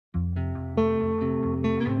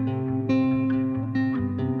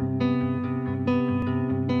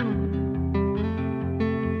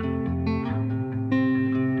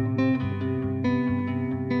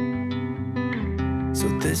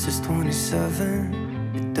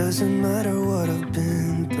27. It doesn't matter what I've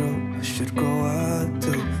been through. I should grow up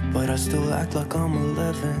too, but I still act like I'm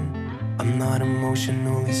 11. I'm not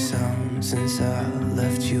emotionally sound since I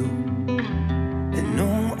left you. And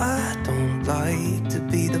no, I don't like to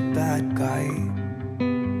be the bad guy.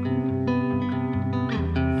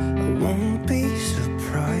 I won't be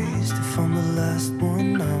surprised if I'm the last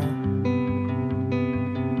one now.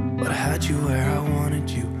 But I had you where I wanted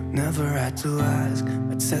you, never had to ask.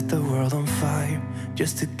 I'd set the world on fire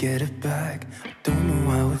just to get it back. I don't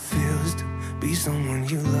know how it feels to be someone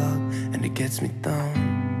you love, and it gets me down,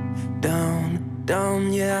 down,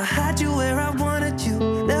 down. Yeah, I had you where I wanted you,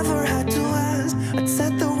 never had to ask. I'd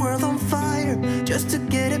set the world on fire just to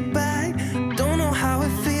get it back. I don't know how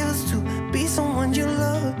it feels to be someone you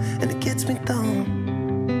love, and it gets me down.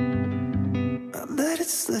 I let it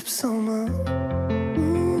slip somehow.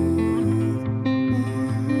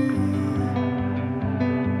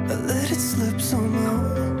 Slip somehow.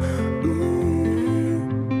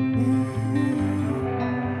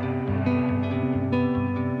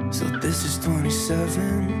 So this is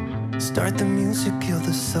 27. Start the music, kill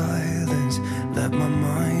the silence. Let my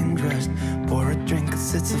mind rest. Pour a drink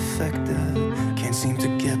cause it's effective. Can't seem to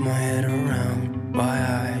get my head around why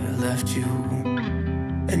I left you.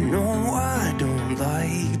 And no, I don't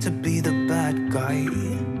like to be the bad guy.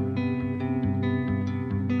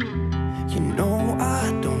 You know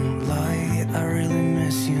I don't lie, I really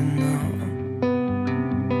miss you now.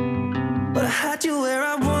 But I had you where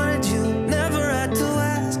I wanted you, never had to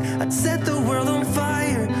ask. I'd set the world on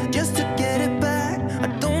fire just to get it back. I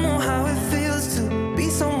don't know how it feels to be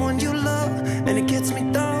someone you love, and it gets me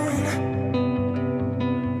down.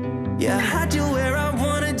 Yeah, I had you where I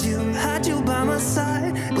wanted you, had you by my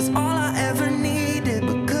side. It was all I ever needed,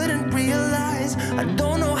 but couldn't realize. I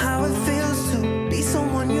don't know how it feels to be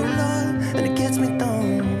someone you love, and it gets me down.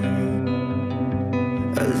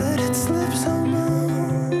 I let it slip somehow.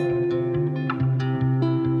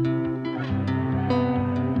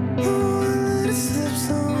 Oh, I let it slip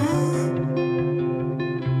somehow.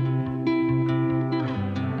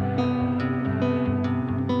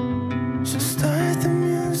 So start the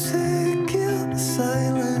music, kill the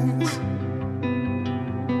silence.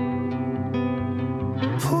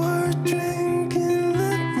 Pour a drink and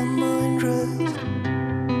let my mind rest.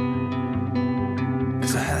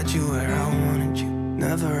 Cause I had you where I wanted you,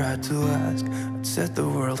 never had to ask. I'd set the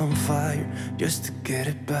world on fire just to get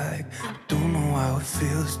it back. I don't know how it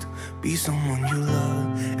feels to be someone you love,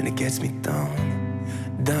 and it gets me down,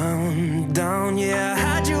 down, down. Yeah, I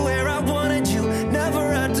had you where I wanted you, never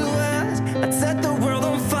had to ask. I'd set the world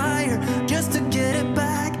on fire just to get it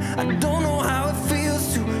back. I don't know how it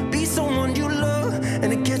feels to be someone you love,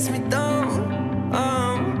 and it gets me down.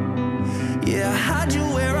 Yeah, I had you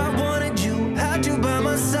where I wanted you, had you by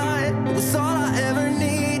my side. It was all I ever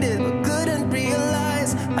needed, but couldn't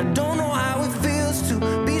realize. I don't know how it feels to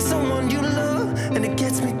be someone you love, and it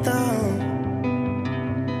gets me down.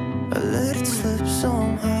 I let it slip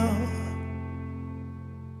somehow.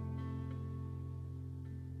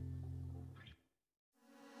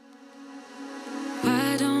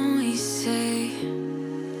 Why don't we say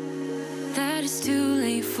that it's too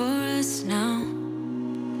late for us now?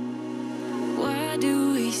 Why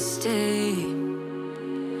do we stay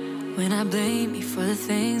when I blame you for the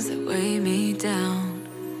things that weigh me down?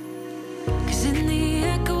 Cause in the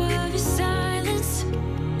echo of your silence,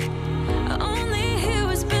 I only hear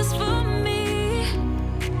what's best for me.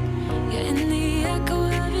 Yeah, in the echo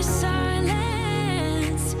of your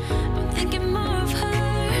silence, I'm thinking more of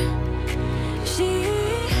her. She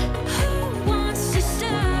who wants to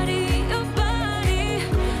study your body,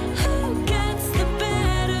 who gets the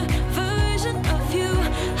better version of you.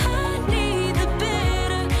 I need the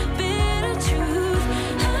better, better truth.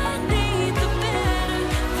 I need the better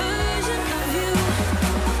version of you.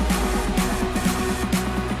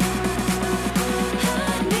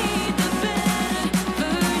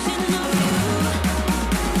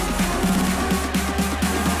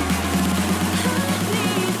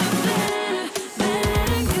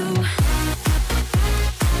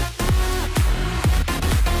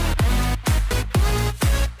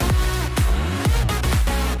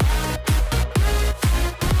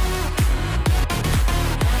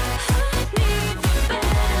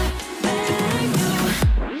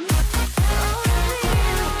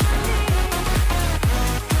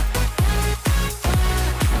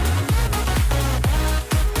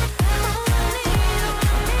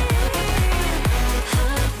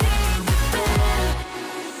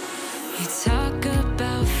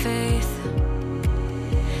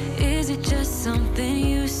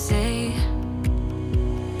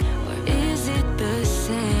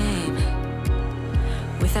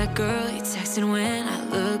 that girl you're texting when I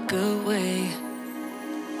look away.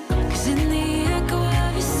 'Cause in the echo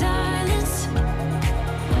of your silence,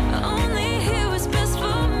 I only hear what's best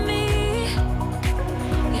for me.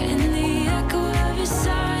 Yeah, in the echo of your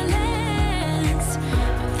silence,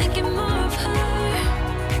 I'm thinking more of her.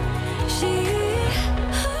 She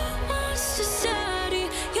who wants to study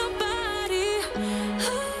your body,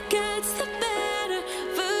 who gets the better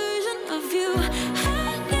version of you. I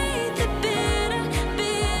need the bitter,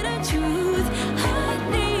 bitter truth. I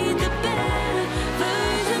need the better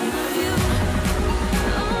version of you.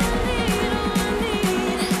 Oh, I need, oh, I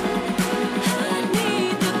need. I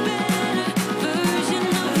need the better version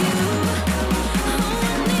of you. Oh,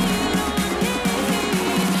 I need, oh, I need.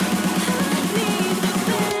 I need the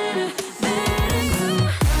better, better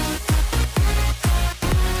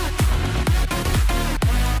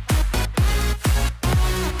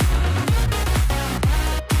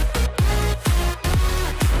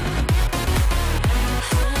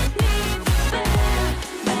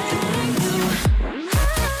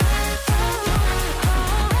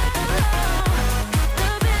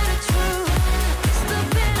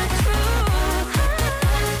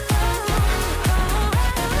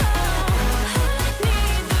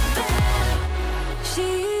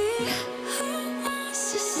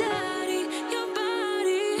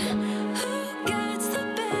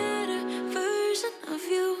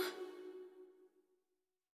you.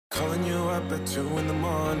 Calling you up at 2 in the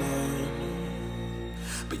morning,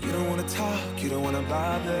 but you don't wanna talk, you don't wanna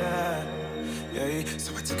bother. Yeah, so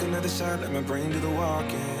I take another shot, let my brain do the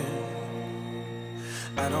walking.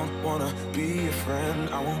 I don't wanna be your friend,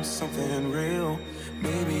 I want something real.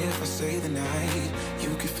 Maybe if I stay the night,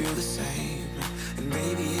 you could feel the same. And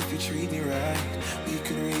maybe if you treat me right, we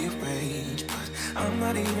could rearrange. But I'm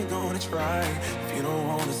not even gonna try if you don't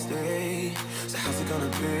wanna stay. So how's it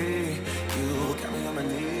gonna be? You got me on my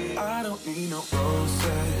knees. I don't need no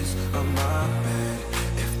roses on my bed.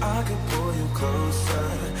 If I could pull you closer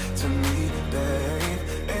to me, babe,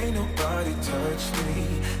 ain't nobody touch me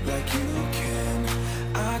like you can.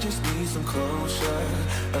 I just need some closure,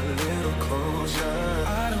 a little closure.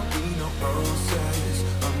 I don't need no roses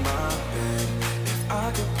on my bed. If I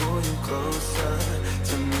could pull you closer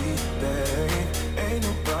to me, babe, ain't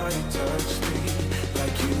nobody touch me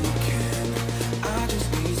like you can. I just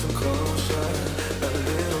need some closure, a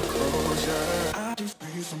little closure. I just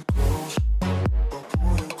need some closure. I'll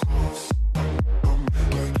pull you close,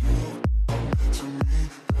 like you to me,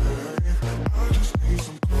 babe. I just need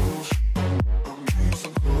some closure. I need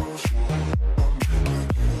some closure,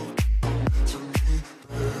 like you to me,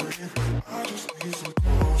 babe. I just need some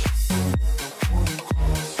closure. I'll pull you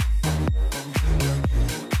close, like you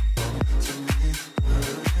to me,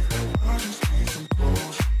 babe. I just need some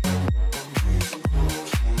closure. I need some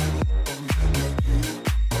closure, like you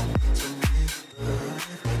to me, babe.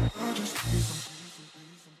 I just need some.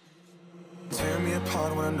 Tear me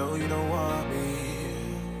apart when I know you don't want me.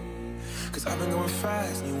 'Cause I've been going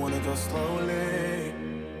fast and you wanna go slowly.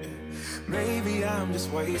 Maybe I'm just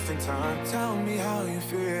wasting time. Tell me how you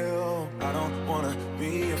feel. I don't wanna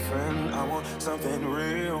be your friend, I want something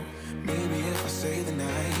real. Maybe if I stay the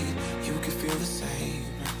night, you could feel the same.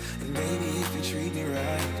 And maybe if you treat me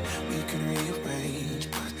right, we can rearrange.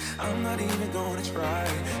 But I'm not even gonna try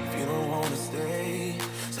if you don't wanna stay.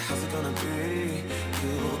 So how's it gonna be?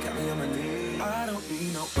 You got me on my knees. I don't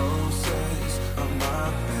need no roses on my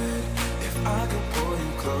bed. If I could pull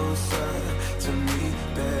you closer to me,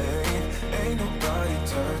 babe, ain't nobody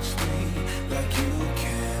touch me like you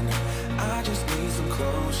can. I just need some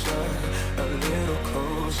closure, a little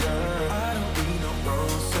closure. I don't need no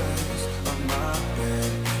roses on my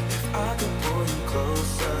bed. If I could pull you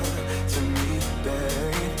closer to me,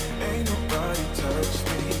 babe, ain't nobody touch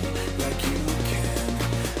me like you can.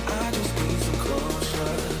 I just need some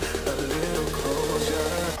closure, a little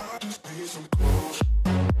closure. I just need some closure.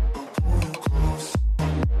 I'll pull you close,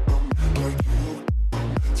 like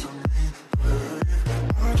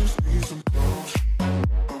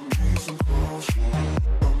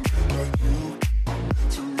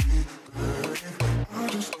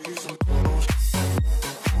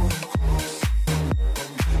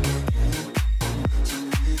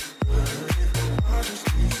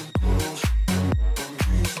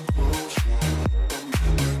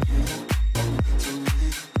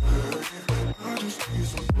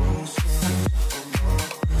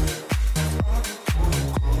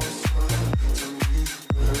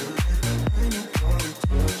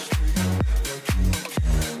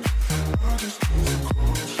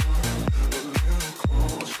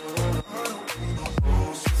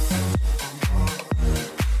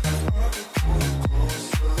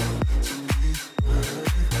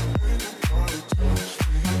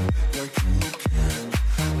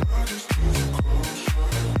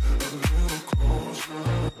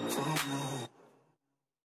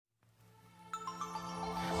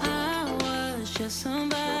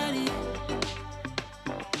somebody,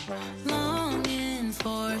 longing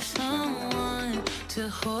for someone to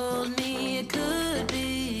hold me. It could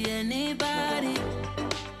be anybody,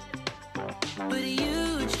 but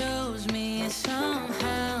you chose me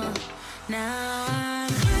somehow. Now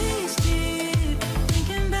I'm waist deep,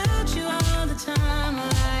 thinking about you all the time,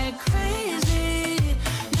 like crazy,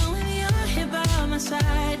 knowing you're here by my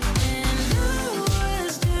side. And who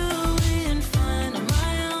was doing fine on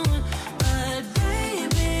my own, but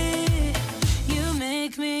baby, you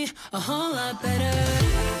make me a whole lot better.